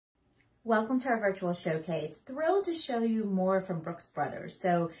Welcome to our virtual showcase. Thrilled to show you more from Brooks Brothers.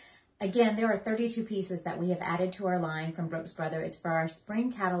 So again, there are 32 pieces that we have added to our line from Brooks Brothers. It's for our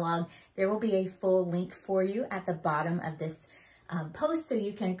spring catalog. There will be a full link for you at the bottom of this post, so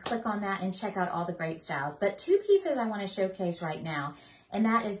you can click on that and check out all the great styles. But two pieces I want to showcase right now, and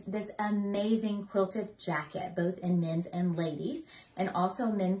that is this amazing quilted jacket, both in men's and ladies, and also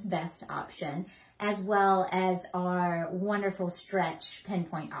men's vest option, as well as our wonderful stretch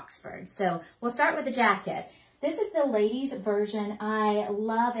Pinpoint Oxford. So we'll start with the jacket. This is the ladies version. I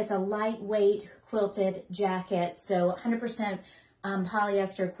love, it's a lightweight quilted jacket, so 100%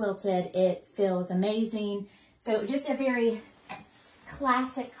 polyester quilted. It feels amazing. So just a very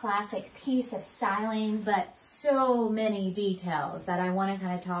classic piece of styling, but so many details that I want to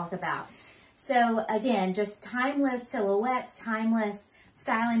kind of talk about. So again, just timeless silhouettes, timeless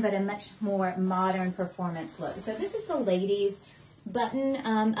styling, but a much more modern performance look. So this is the ladies button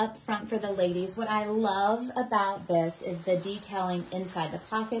up front for the ladies. What I love about this is the detailing inside the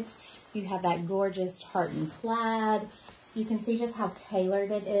pockets. You have that gorgeous tartan plaid. You can see just how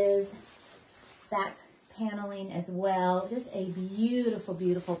tailored it is. Back paneling as well. Just a beautiful,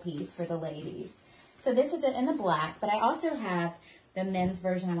 beautiful piece for the ladies. So this is it in the black, but I also have the men's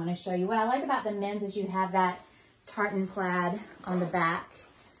version I want to show you. What I like about the men's is you have that tartan plaid on the back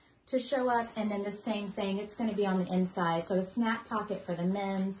to show up, and then the same thing, it's going to be on the inside. So a snap pocket for the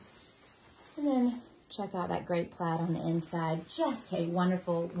men's, and then check out that great plaid on the inside. Just a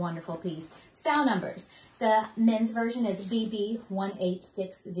wonderful, wonderful piece. Style numbers. The men's version is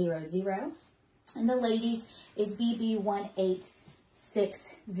BB18600, and the ladies is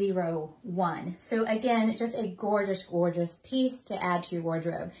BB18601. So again, just a gorgeous, gorgeous piece to add to your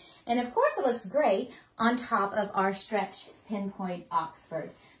wardrobe. And of course, it looks great on top of our stretch Pinpoint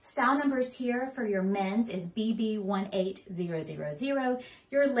Oxford. Style numbers here for your men's is BB18000.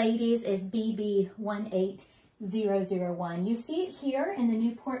 Your ladies is BB18001. You see it here in the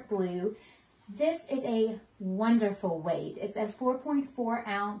Newport blue. This is a wonderful weight. It's a 4.4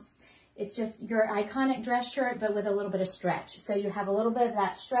 ounce. It's just your iconic dress shirt, but with a little bit of stretch. So you have a little bit of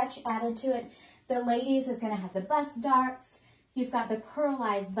that stretch added to it. The ladies is going to have the bust darts. You've got the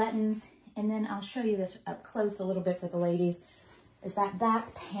pearlized buttons. And then I'll show you this up close a little bit for the ladies. Is that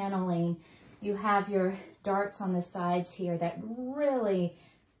back paneling. You have your darts on the sides here that really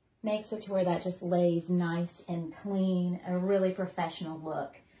makes it to where that just lays nice and clean, a really professional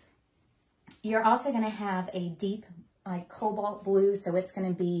look. You're also going to have a deep like cobalt blue, so it's going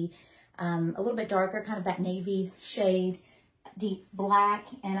to be a little bit darker, kind of that navy shade, deep black.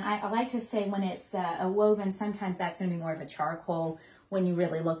 And I like to say when it's a woven, sometimes that's going to be more of a charcoal when you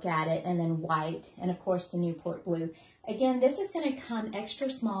really look at it, and then white, and of course the Newport blue. Again, this is going to come extra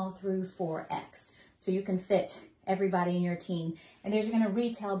small through 4X, so you can fit everybody in your team. And these are going to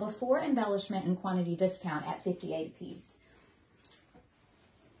retail before embellishment and quantity discount at $58 a piece.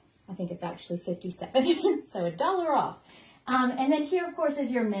 I think it's actually $57, so $1 off. And then here, of course,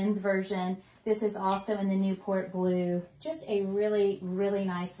 is your men's version. This is also in the Newport blue. Just a really, really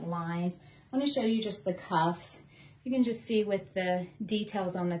nice lines. I want to show you just the cuffs. You can just see with the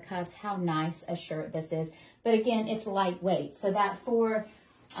details on the cuffs how nice a shirt this is. But again, it's lightweight. So that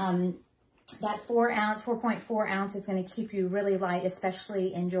 4.4 ounce is going to keep you really light,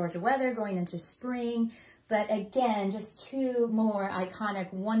 especially in Georgia weather going into spring. But again, just two more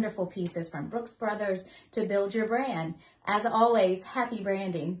iconic, wonderful pieces from Brooks Brothers to build your brand. As always, happy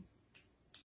branding.